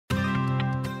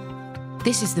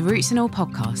This is the Roots and All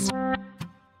podcast,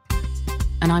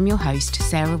 and I'm your host,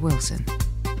 Sarah Wilson.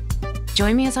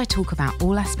 Join me as I talk about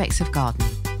all aspects of gardening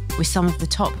with some of the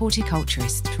top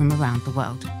horticulturists from around the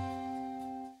world.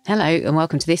 Hello, and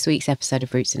welcome to this week's episode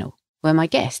of Roots and All, where my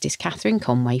guest is Catherine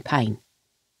Conway-Payne.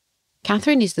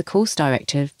 Catherine is the course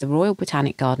director of the Royal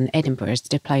Botanic Garden Edinburgh's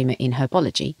diploma in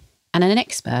Herbology and an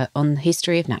expert on the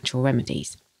history of natural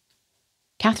remedies.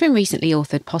 Catherine recently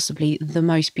authored possibly the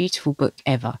most beautiful book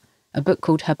ever, a book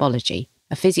called Herbology,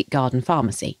 a Physic Garden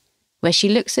Pharmacy, where she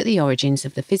looks at the origins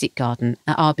of the Physic Garden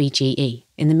at RBGE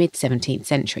in the mid-17th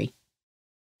century.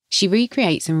 She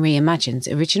recreates and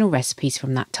reimagines original recipes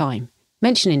from that time,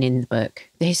 mentioning in the book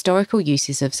the historical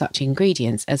uses of such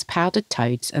ingredients as powdered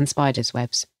toads and spiders'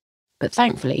 webs, but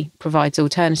thankfully provides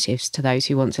alternatives to those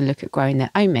who want to look at growing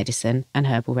their own medicine and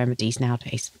herbal remedies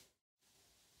nowadays.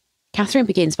 Catherine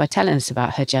begins by telling us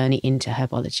about her journey into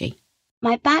herbology.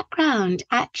 My background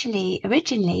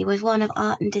originally was one of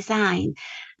art and design,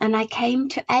 and I came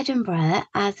to Edinburgh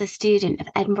as a student of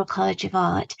Edinburgh College of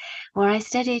Art, where I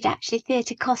studied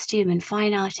theatre costume and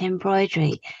fine art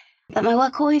embroidery. But my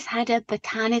work always had a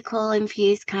botanical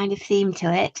infused kind of theme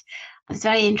to it. I was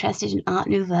very interested in Art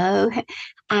Nouveau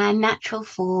and natural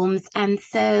forms, and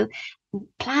so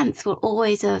plants were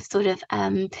always a sort of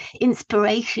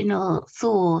inspirational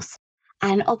source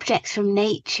and objects from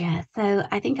nature. So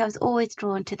I think I was always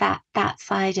drawn to that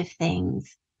side of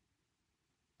things.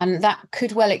 And that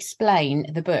could well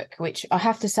explain the book, which I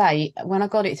have to say, when I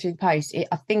got it through the post,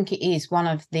 I think it is one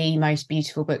of the most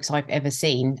beautiful books I've ever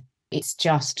seen. It's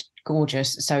just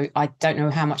gorgeous. So I don't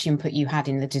know how much input you had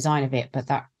in the design of it, but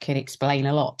that could explain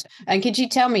a lot. And could you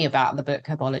tell me about the book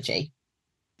Herbology?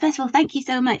 First of all, thank you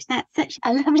so much. That's such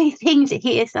a lovely thing to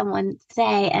hear someone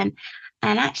say.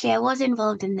 And actually, I was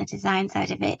involved in the design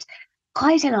side of it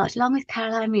quite a lot, along with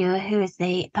Caroline Muir, who is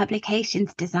the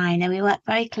publications designer. We work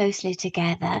very closely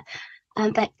together.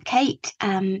 But Kate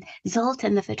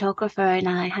Zoltan, the photographer, and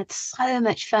I had so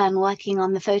much fun working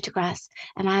on the photographs.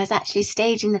 And I was actually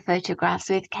staging the photographs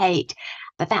with Kate.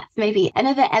 But that's maybe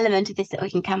another element of this that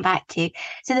we can come back to.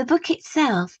 So the book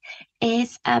itself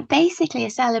is basically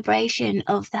a celebration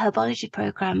of the herbology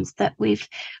programs that we've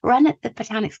run at the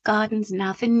Botanics Gardens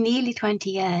now for nearly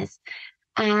 20 years.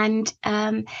 And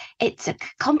it's a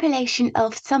compilation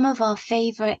of some of our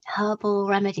favourite herbal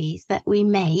remedies that we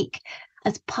make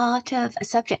as part of a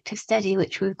subject of study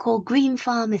which we call Green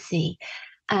Pharmacy.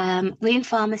 Green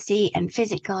Pharmacy and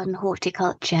Physic Garden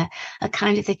Horticulture are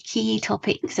kind of the key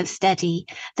topics of study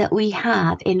that we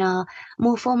have in our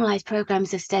more formalised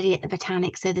programmes of study at the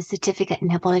Botanics, so the certificate in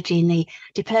herbology and the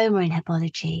diploma in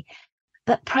herbology.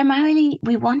 But primarily,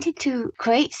 we wanted to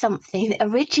create something that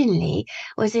originally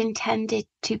was intended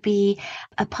to be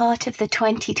a part of the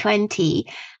 2020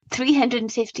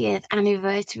 350th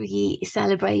anniversary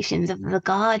celebrations of the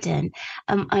garden.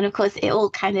 And of course, it all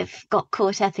kind of got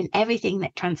caught up in everything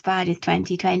that transpired in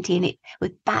 2020, and it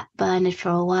was backburnered for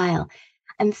a while.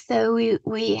 And so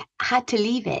we had to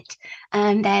leave it.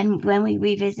 And then when we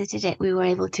revisited it, we were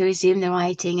able to resume the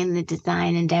writing and the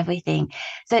design and everything.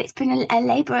 So it's been a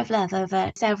labour of love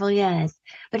over several years,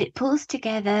 but it pulls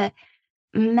together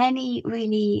many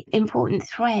really important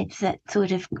threads that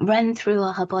sort of run through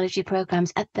our herbology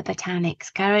programs at the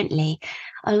Botanics currently,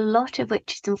 a lot of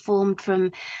which is informed from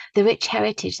the rich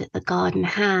heritage that the garden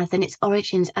has and its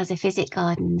origins as a physic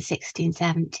garden in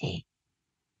 1670.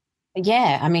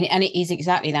 Yeah, I mean, and it is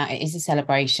exactly that. It is a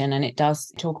celebration, and it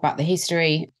does talk about the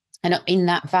history. And in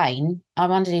that vein, I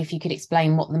wondered if you could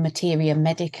explain what the Materia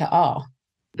medica are.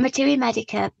 Materia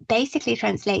medica basically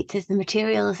translates as the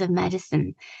materials of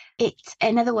medicine. It's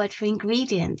another word for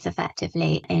ingredients,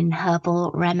 effectively, in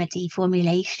herbal remedy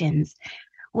formulations.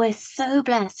 We're so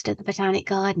blessed at the Botanic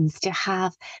Gardens to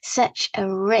have such a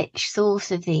rich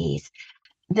source of these.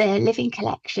 The living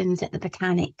collections at the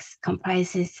Botanics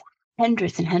comprises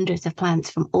hundreds and hundreds of plants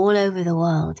from all over the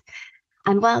world.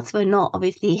 And whilst we're not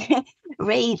obviously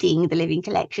raiding the living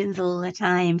collections all the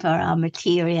time for our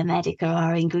materia medica,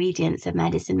 our ingredients of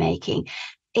medicine making,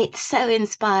 it so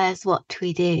inspires what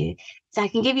we do. So I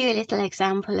can give you a little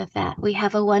example of that. We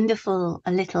have a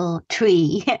little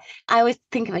tree. I always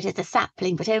think of it as a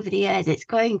sapling, but over the years it's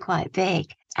growing quite big.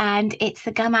 And it's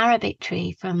the gum arabic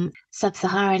tree from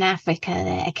sub-Saharan Africa,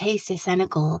 the Acacia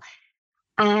Senegal.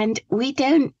 And we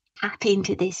don't tap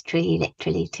into this tree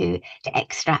literally to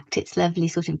extract its lovely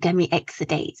sort of gummy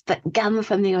exudates, but gum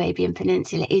from the Arabian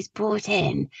Peninsula is brought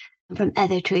in from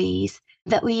other trees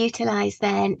that we utilise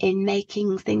then in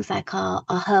making things like our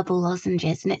herbal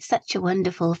lozenges. And it's such a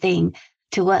wonderful thing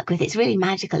to work with. It's really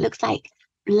magical. It looks like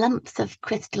lumps of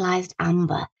crystallized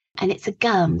amber. And it's a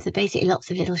gum, so basically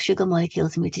lots of little sugar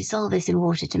molecules, and we dissolve this in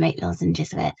water to make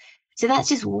lozenges of it. So that's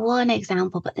just one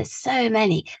example, but there's so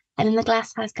many. And in the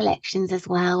glasshouse collections as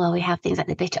well, where we have things like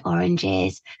the bitter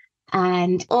oranges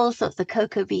and all sorts of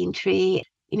cocoa bean tree,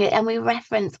 and we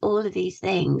reference all of these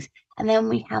things. And then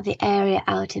we have the area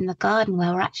out in the garden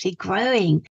where we're actually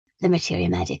growing the Materia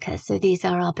medica. So these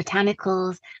are our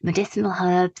botanicals, medicinal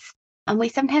herbs, and we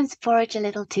sometimes forage a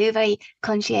little too, very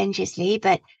conscientiously,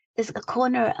 but there's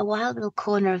a wild little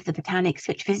corner of the botanics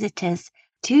which visitors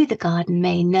to the garden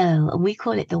may know, and we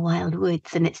call it the Wild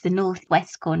Woods, and it's the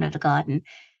northwest corner of the garden.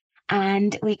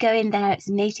 And we go in there, it's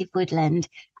native woodland.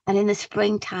 And in the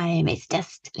springtime, it's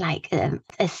just like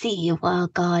a sea of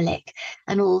wild garlic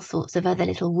and all sorts of other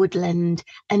little woodland,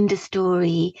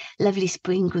 understory, lovely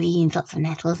spring greens, lots of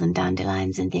nettles and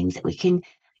dandelions and things that we can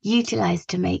utilize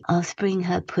to make our spring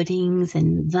herb puddings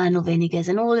and vernal vinegars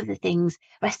and all of the things,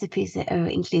 recipes that are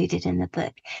included in the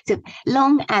book. So,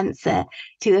 long answer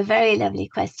to a very lovely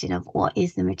question of what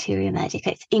is the Materia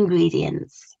medica? It's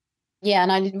ingredients. Yeah,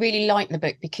 and I really like the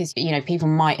book because, people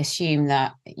might assume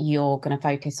that you're going to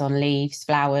focus on leaves,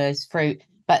 flowers, fruit,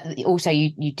 but also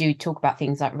you do talk about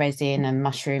things like resin and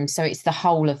mushrooms. So it's the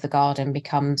whole of the garden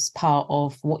becomes part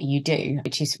of what you do,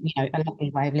 which is, a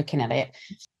lovely way of looking at it.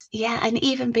 Yeah, and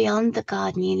even beyond the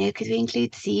garden, because we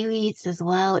include seaweeds as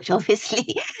well, which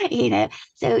obviously,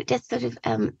 so just sort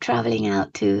of traveling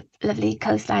out to lovely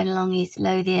coastline along East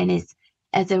Lothian is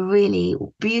as a really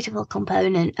beautiful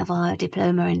component of our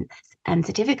diploma and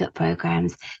certificate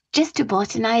programs, just to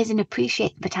botanize and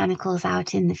appreciate the botanicals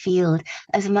out in the field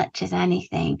as much as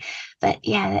anything. But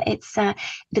yeah, it's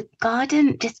the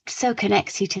garden just so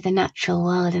connects you to the natural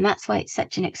world, and that's why it's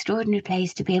such an extraordinary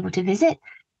place to be able to visit,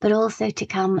 but also to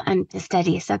come and to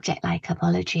study a subject like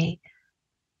herbology.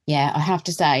 Yeah, I have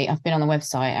to say, I've been on the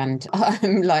website and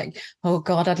I'm like, oh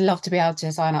God, I'd love to be able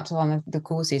to sign up to one of the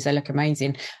courses. They look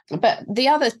amazing. But the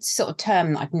other sort of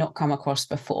term that I've not come across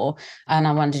before, and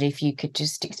I wondered if you could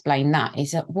just explain that,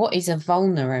 is that what is a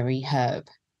vulnerary herb?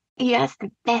 Yes, the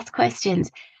best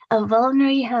questions. A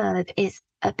vulnerary herb is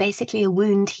basically a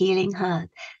wound healing herb.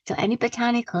 So any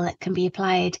botanical that can be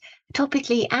applied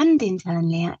topically and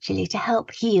internally, actually, to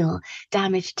help heal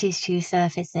damaged tissue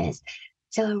surfaces.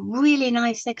 So a really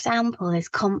nice example is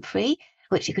comfrey,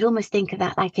 which you could almost think of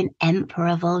that like an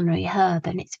emperor vulnerary herb,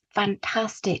 and it's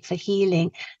fantastic for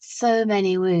healing so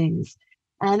many wounds.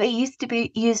 It used to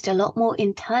be used a lot more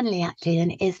internally, actually,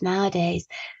 than it is nowadays.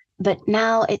 But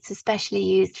now it's especially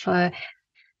used for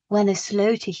when they're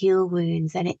slow to heal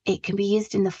wounds, and it can be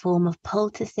used in the form of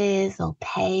poultices or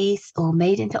paste or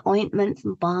made into ointments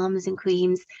and balms and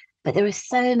creams. But there are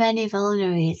so many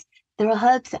vulneraries. There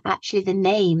are herbs that actually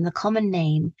the common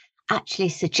name, actually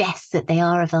suggests that they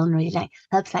are a vulnerary, like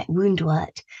herbs like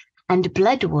woundwort and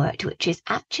bloodwort, which is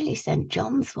actually St.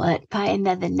 John's wort by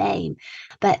another name.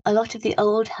 But a lot of the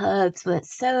old herbs were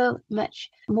so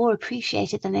much more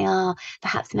appreciated than they are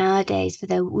perhaps nowadays for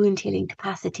their wound healing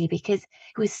capacity, because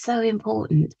it was so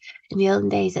important in the olden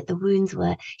days that the wounds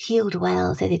were healed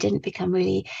well, so they didn't become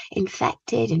really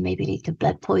infected and maybe lead to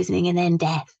blood poisoning and then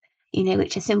death,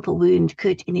 which a simple wound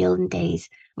could in the olden days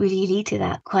really lead to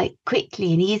that quite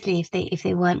quickly and easily if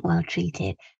they weren't well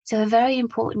treated. So a very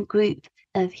important group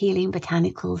of healing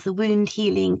botanicals, the wound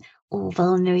healing or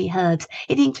vulnerary herbs.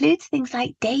 It includes things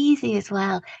like daisy as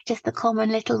well, just the common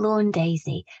little lawn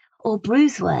daisy, or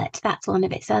bruisewort. That's one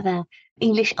of its other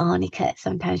English arnica,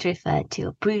 sometimes referred to,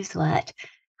 or bruisewort.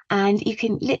 And you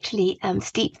can literally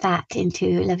steep that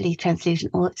into lovely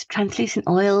translucent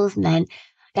oils, and then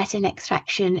get an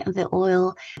extraction of the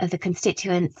oil of the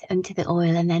constituents into the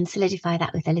oil, and then solidify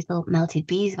that with a little melted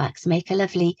beeswax to make a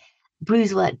lovely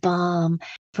bruisewort balm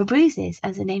for bruises,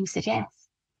 as the name suggests.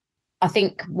 I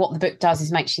think what the book does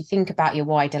is makes you think about your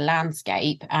wider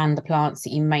landscape and the plants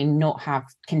that you may not have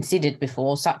considered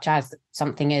before, such as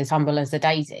something as humble as a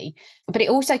daisy. But it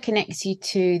also connects you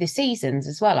to the seasons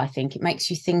as well. I think it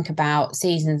makes you think about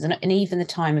seasons and even the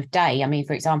time of day. I mean,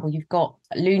 for example, you've got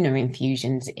lunar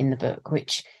infusions in the book,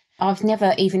 which I've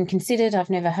never even considered,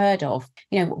 I've never heard of.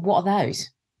 What are those?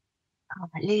 Oh,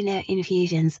 lunar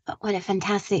infusions, what a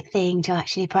fantastic thing to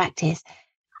actually practice.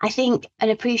 I think an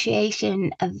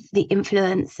appreciation of the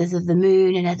influences of the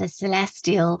moon and other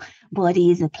celestial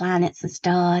bodies, the planets, the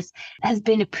stars, has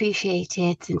been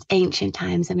appreciated since ancient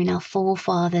times. I mean, our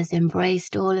forefathers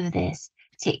embraced all of this,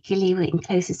 particularly in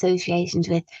close associations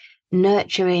with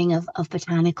nurturing of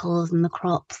botanicals and the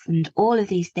crops and all of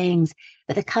these things.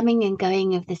 But the coming and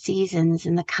going of the seasons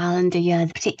and the calendar year,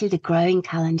 particularly the growing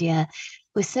calendar year,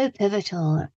 was so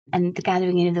pivotal, and the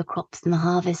gathering in of the crops and the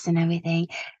harvest and everything.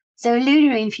 So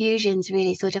lunar infusions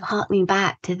really sort of harkening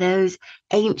back to those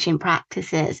ancient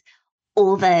practices.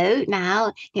 Although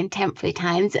now, in contemporary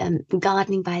times,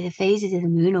 gardening by the phases of the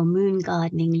moon, or moon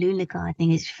gardening, lunar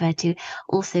gardening is referred to,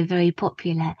 also very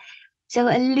popular. So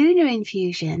a lunar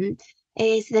infusion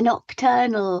is the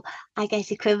nocturnal, I guess,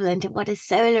 equivalent of what a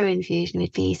solar infusion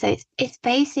would be. So it's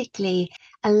basically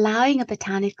allowing a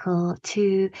botanical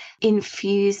to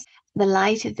infuse the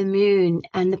light of the moon,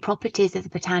 and the properties of the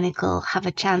botanical have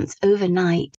a chance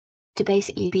overnight to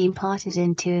basically be imparted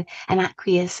into an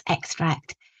aqueous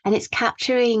extract. And it's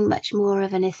capturing much more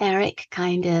of an etheric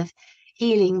kind of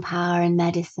healing power and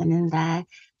medicine in there.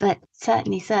 But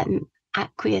certainly certain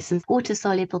aqueous and water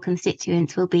soluble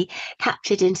constituents will be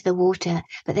captured into the water,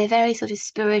 but they're very sort of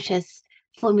spirituous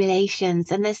formulations.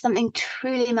 And there's something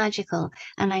truly magical.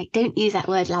 And I don't use that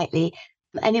word lightly.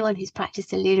 Anyone who's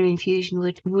practiced a lunar infusion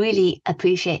would really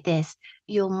appreciate this.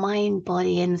 Your mind,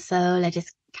 body, and soul are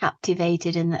just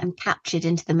captivated and captured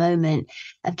into the moment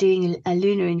of doing a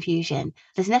lunar infusion.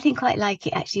 There's nothing quite like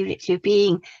it, actually, literally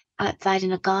being outside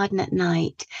in a garden at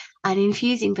night and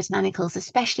infusing botanicals,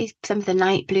 especially some of the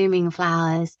night blooming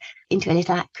flowers, into a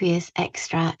little aqueous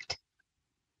extract.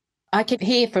 I could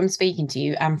hear from speaking to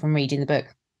you and from reading the book,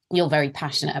 you're very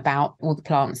passionate about all the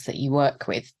plants that you work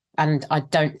with. And I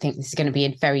don't think this is going to be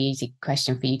a very easy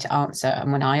question for you to answer.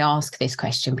 And when I ask this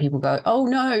question, people go, oh,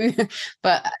 no.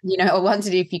 But, I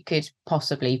wondered if you could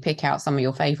possibly pick out some of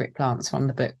your favourite plants from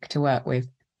the book to work with.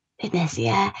 Goodness,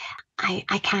 yeah,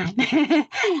 I can.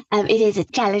 It is a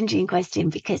challenging question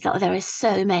because there are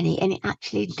so many, and it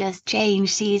actually does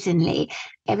change seasonally.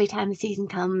 Every time the season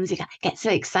comes, you get so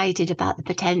excited about the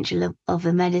potential of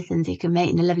the medicines you can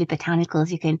make and the lovely botanicals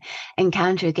you can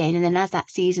encounter again. And then as that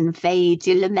season fades,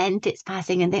 you lament its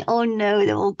passing and think, oh no,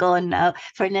 they're all gone now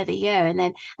for another year. And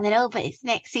then, oh, but it's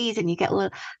next season, you get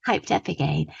all hyped up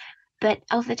again. But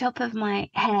off the top of my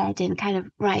head and kind of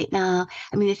right now,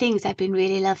 I mean, the things I've been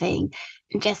really loving,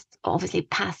 just obviously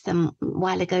past them a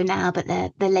while ago now, but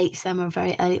the late summer,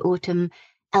 very early autumn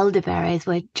elderberries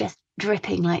were just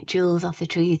dripping like jewels off the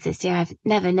trees this year. I've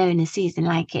never known a season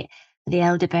like it for the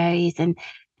elderberries. And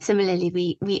similarly,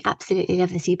 we absolutely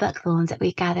love the sea buckthorns that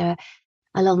we gather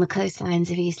along the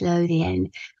coastlines of East Lothian.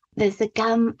 There's the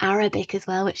gum arabic as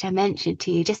well, which I mentioned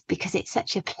to you, just because it's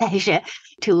such a pleasure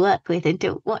to work with and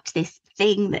to watch this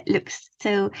thing that looks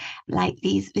so like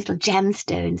these little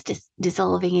gemstones just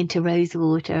dissolving into rose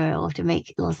water or to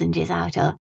make lozenges out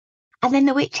of. And then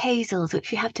the witch hazels,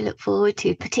 which we have to look forward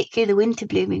to, particularly the winter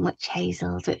blooming witch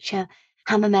hazels, which are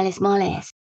Hamamelis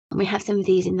mollis. And we have some of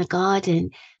these in the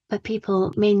garden, but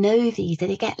people may know these, that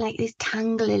they get like these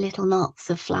tangly little knots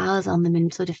of flowers on them in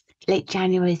sort of late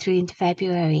January through into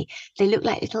February. They look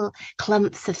like little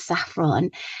clumps of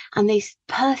saffron, and they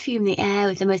perfume the air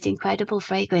with the most incredible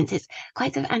fragrance. It's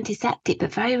quite sort of antiseptic,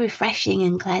 but very refreshing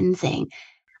and cleansing.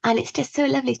 And it's just so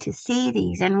lovely to see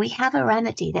these. And we have a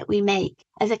remedy that we make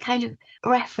as a kind of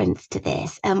reference to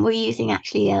this. We're using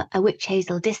actually a witch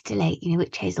hazel distillate,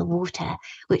 witch hazel water,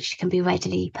 which can be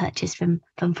readily purchased from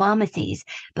pharmacies.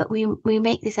 But we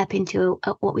make this up into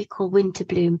what we call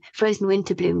frozen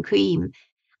winter bloom cream.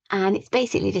 And it's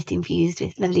basically just infused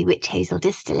with lovely witch hazel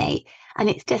distillate. And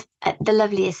it's just the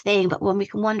loveliest thing. But when we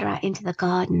can wander out into the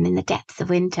garden in the depths of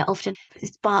winter, often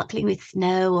it's sparkling with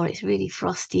snow or it's really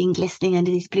frosty and glistening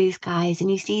under these blue skies,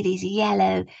 and you see these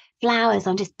yellow flowers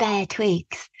on just bare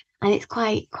twigs, and it's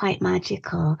quite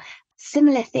magical.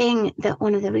 Similar thing, that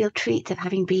one of the real treats of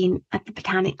having been at the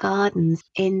Botanic Gardens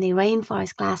in the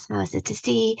rainforest glasshouse is to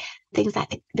see things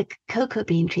like the cocoa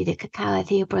bean tree, the cacao,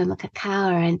 Theobroma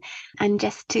cacao, and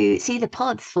just to see the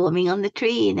pods forming on the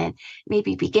tree, and then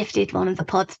maybe be gifted one of the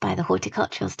pods by the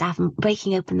horticultural staff and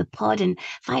breaking open the pod and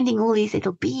finding all these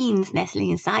little beans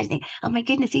nestling inside. And think, oh my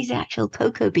goodness, these are actual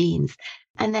cocoa beans.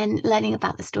 And then learning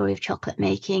about the story of chocolate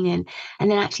making and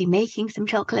then actually making some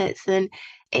chocolates. And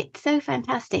it's so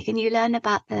fantastic. And you learn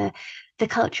about the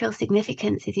cultural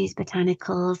significance of these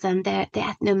botanicals and the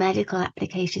ethnomedical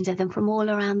applications of them from all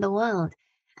around the world,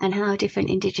 and how different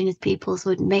indigenous peoples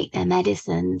would make their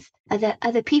medicines,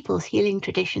 other people's healing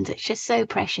traditions. It's just so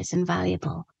precious and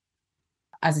valuable.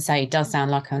 As I say, it does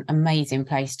sound like an amazing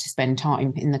place to spend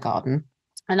time in the garden.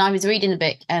 And I was reading the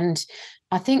book, and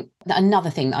I think another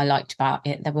thing that I liked about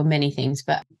it, there were many things,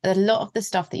 but a lot of the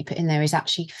stuff that you put in there is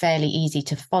actually fairly easy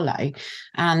to follow.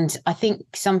 And I think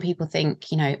some people think,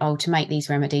 to make these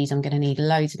remedies, I'm going to need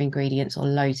loads of ingredients or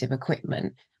loads of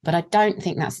equipment. But I don't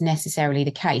think that's necessarily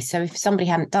the case. So if somebody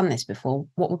hadn't done this before,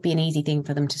 what would be an easy thing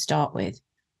for them to start with?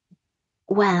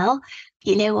 Well,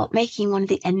 you know what, making one of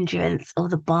the unguents or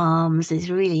the balms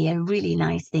is really a really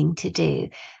nice thing to do.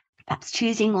 perhaps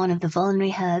choosing one of the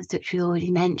vulnerary herbs, which we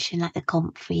already mentioned, like the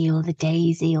comfrey or the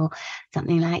daisy or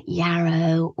something like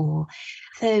yarrow or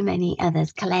so many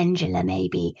others, calendula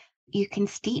maybe. You can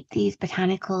steep these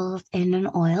botanicals in an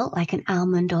oil, like an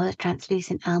almond oil.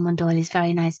 Translucent almond oil is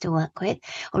very nice to work with,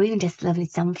 or even just lovely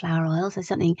sunflower oil, so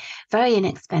something very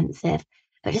inexpensive,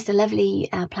 but just a lovely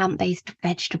plant-based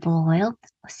vegetable oil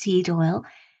or seed oil.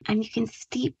 And you can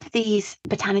steep these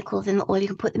botanicals in the oil. You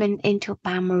can put them into a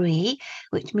bain-marie,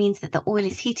 which means that the oil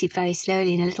is heated very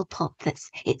slowly in a little pot that's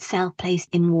itself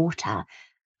placed in water.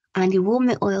 And you warm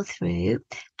the oil through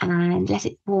and let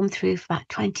it warm through for about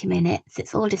 20 minutes.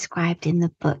 It's all described in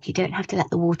the book. You don't have to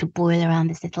let the water boil around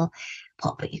this little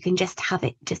pot, but you can just have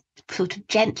it just sort of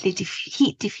gently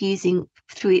heat diffusing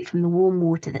through it from the warm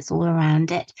water that's all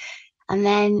around it. And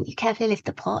then you carefully lift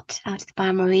the pot out of the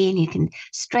bain-marie and you can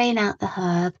strain out the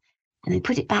herb and then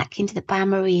put it back into the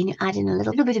bain-marie and you add in a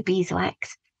little bit of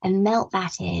beeswax and melt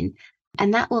that in.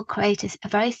 And that will create a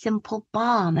very simple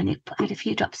balm, and you add a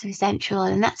few drops of essential oil,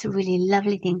 and that's a really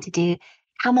lovely thing to do.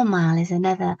 Chamomile is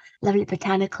another lovely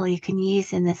botanical you can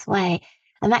use in this way.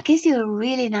 And that gives you a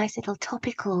really nice little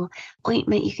topical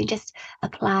ointment you can just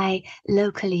apply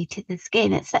locally to the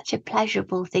skin. It's such a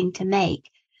pleasurable thing to make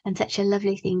and such a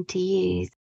lovely thing to use.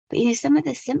 But some of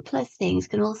the simplest things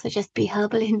can also just be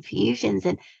herbal infusions,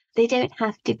 and they don't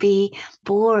have to be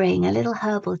boring. A little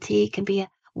herbal tea can be a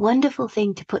wonderful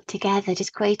thing to put together,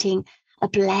 just creating a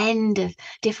blend of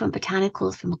different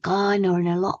botanicals from a garden or an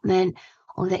allotment,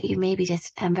 or that you maybe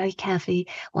just very carefully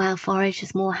wild forage a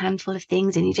small handful of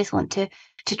things and you just want to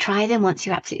try them once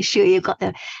you're absolutely sure you've got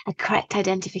a correct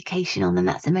identification on them.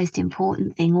 That's the most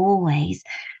important thing always,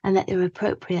 and that they're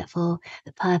appropriate for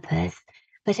the purpose.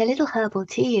 But a little herbal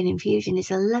tea and infusion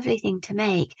is a lovely thing to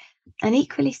make, and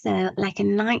equally so, like a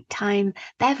nighttime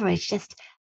beverage, just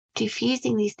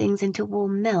diffusing these things into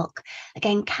warm milk.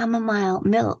 Again, chamomile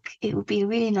milk, it would be a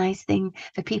really nice thing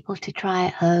for people to try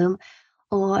at home,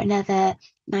 or another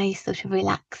nice sort of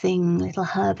relaxing little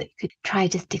herb that you could try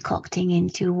just decocting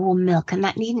into warm milk. And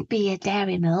that needn't be a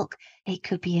dairy milk. It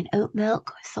could be an oat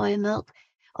milk or soy milk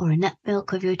or a nut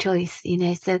milk of your choice,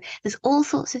 So there's all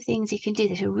sorts of things you can do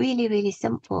that are really, really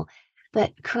simple,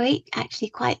 but create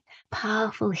actually quite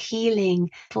powerful healing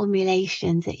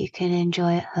formulations that you can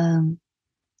enjoy at home.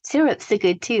 Syrups are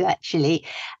good too, actually.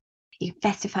 You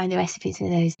best to find the recipes for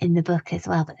those in the book as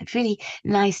well, but it's really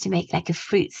nice to make like a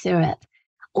fruit syrup.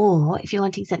 Or if you're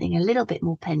wanting something a little bit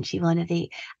more punchy, one of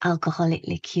the alcoholic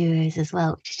liqueurs as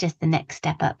well, which is just the next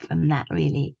step up from that,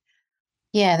 really.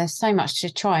 Yeah, there's so much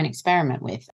to try and experiment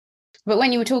with. But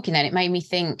when you were talking then, it made me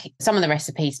think some of the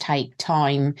recipes take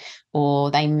time,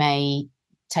 or they may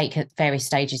take at various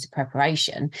stages of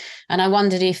preparation. And I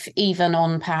wondered if even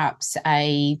on perhaps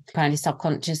a kind of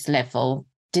subconscious level,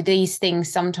 do these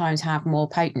things sometimes have more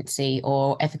potency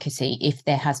or efficacy if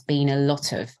there has been a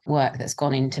lot of work that's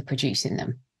gone into producing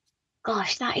them?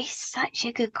 Gosh, that is such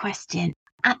a good question.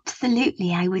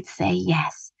 Absolutely, I would say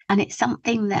yes. And it's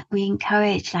something that we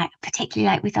encourage, like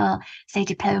particularly like with our, say,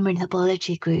 diploma and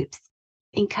herbology groups,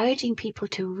 encouraging people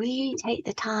to really take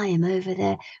the time over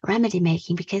the remedy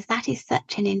making, because that is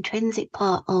such an intrinsic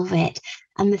part of it,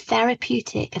 and the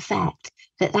therapeutic effect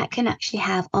that can actually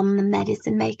have on the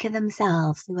medicine maker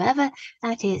themselves, whoever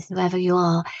that is, whoever you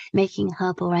are making a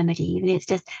herbal remedy, even if it's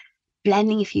just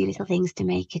blending a few little things to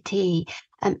make a tea.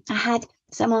 I had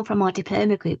someone from our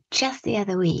diploma group just the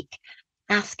other week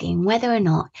asking whether or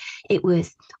not it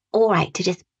was all right to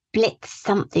just blitz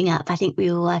something up. I think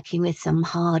we were working with some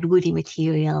hard woody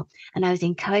material, and I was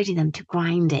encouraging them to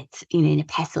grind it, in a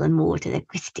pestle and mortar. The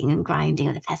twisting and grinding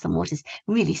of the pestle and mortar is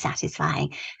really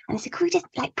satisfying. And I said, could we just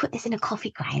put this in a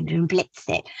coffee grinder and blitz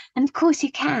it? And of course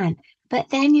you can, but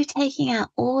then you're taking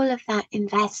out all of that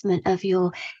investment of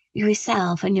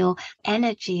yourself and your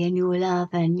energy and your love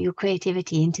and your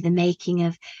creativity into the making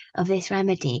of this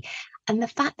remedy. And the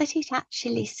fact that it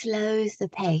actually slows the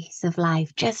pace of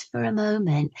life just for a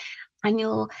moment, and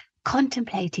you're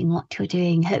contemplating what you're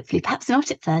doing, hopefully, perhaps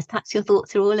not at first, perhaps your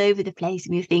thoughts are all over the place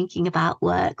and you're thinking about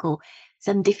work or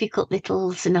some difficult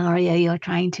little scenario you're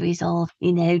trying to resolve,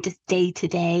 just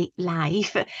day-to-day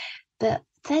life. But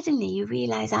suddenly you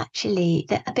realize actually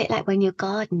that, a bit like when you're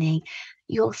gardening,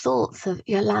 your thoughts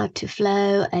you're allowed to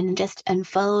flow and just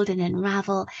unfold and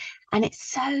unravel. And it's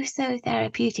so, so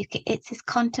therapeutic. It's this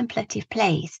contemplative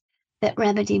place that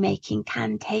remedy making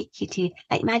can take you to.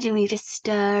 Like, imagine when you're just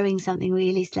stirring something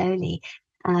really slowly.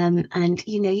 And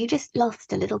you just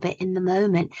lost a little bit in the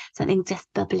moment, something just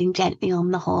bubbling gently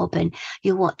on the hob, and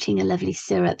you're watching a lovely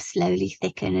syrup slowly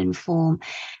thicken and form.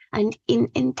 And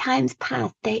in times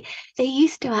past, they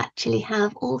used to actually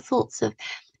have all sorts of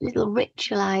little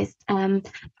ritualized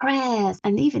prayers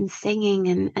and even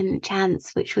singing and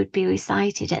chants which would be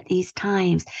recited at these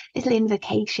times, little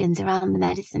invocations around the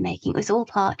medicine making. It was all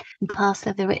part and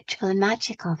parcel of the ritual and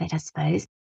magic of it, I suppose.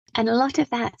 And a lot of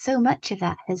that, so much of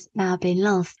that has now been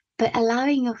lost. But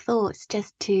allowing your thoughts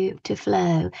just to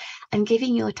flow and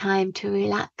giving your time to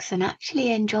relax and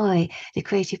actually enjoy the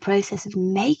creative process of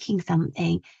making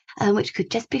something, which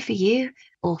could just be for you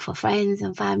or for friends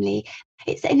and family.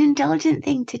 It's an indulgent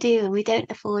thing to do, and we don't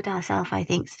afford ourselves, I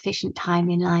think, sufficient time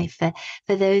in life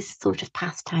for those sort of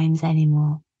pastimes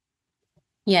anymore.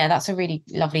 Yeah, that's a really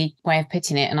lovely way of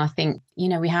putting it. And I think,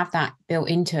 we have that built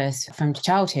into us from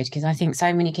childhood, because I think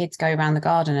so many kids go around the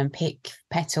garden and pick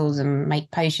petals and make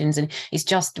potions. And it's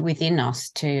just within us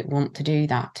to want to do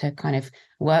that, to kind of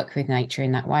work with nature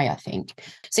in that way, I think.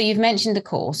 So you've mentioned the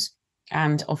course,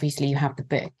 and obviously you have the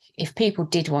book. If people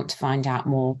did want to find out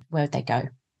more, where would they go?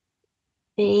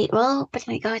 The Royal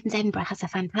Botanic Gardens Edinburgh has a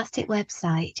fantastic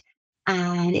website,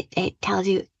 and it tells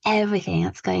you everything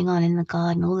that's going on in the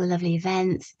garden, all the lovely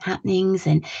events, happenings,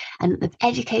 and the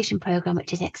education programme,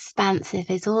 which is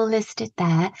expansive, is all listed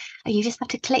there. And you just have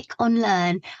to click on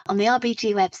Learn on the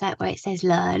RBGE website where it says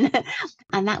Learn,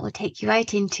 and that will take you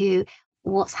right into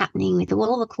what's happening with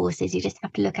all the courses. You just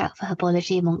have to look out for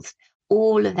herbology amongst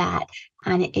all of that,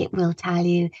 and it will tell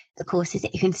you the courses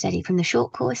that you can study, from the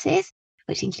short courses,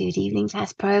 which include evening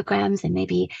class programs and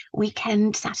maybe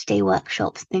weekend, Saturday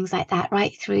workshops, things like that,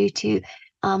 right through to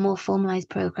our more formalized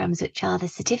programs, which are the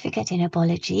certificate in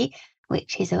herbology,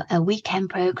 which is a weekend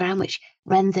program which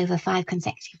runs over 5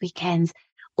 consecutive weekends,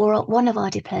 or one of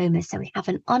our diplomas. So we have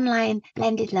an online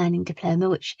blended learning diploma,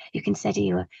 which you can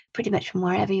study pretty much from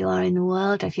wherever you are in the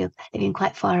world, or if you're living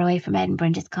quite far away from Edinburgh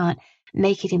and just can't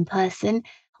make it in person.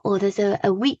 Or there's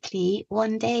a weekly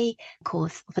 1-day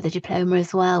course for the diploma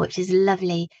as well, which is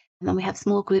lovely. And we have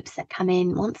small groups that come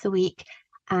in once a week,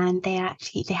 and they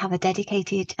have a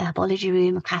dedicated herbology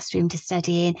room, a classroom to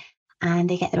study in, and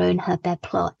they get their own herb bed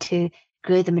plot to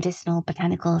grow the medicinal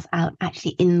botanicals out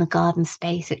actually in the garden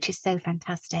space, which is so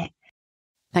fantastic.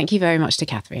 Thank you very much to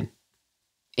Catherine.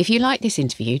 If you like this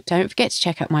interview, don't forget to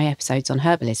check out my episodes on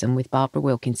herbalism with Barbara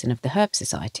Wilkinson of the Herb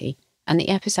Society, and the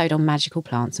episode on magical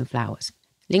plants and flowers,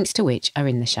 links to which are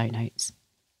in the show notes.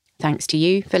 Thanks to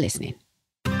you for listening.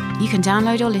 You can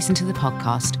download or listen to the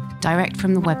podcast direct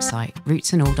from the website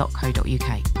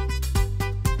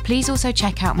rootsandall.co.uk. Please also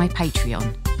check out my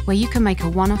Patreon, where you can make a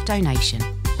one-off donation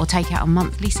or take out a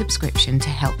monthly subscription to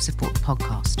help support the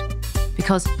podcast.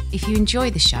 Because if you enjoy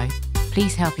the show,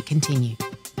 please help it continue.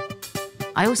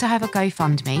 I also have a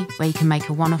GoFundMe where you can make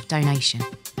a one-off donation.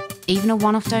 Even a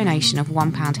one-off donation of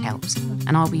 £1 helps,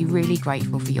 and I'll be really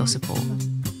grateful for your support.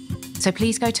 So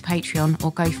please go to Patreon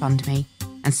or GoFundMe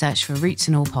and search for Roots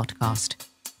and All Podcast.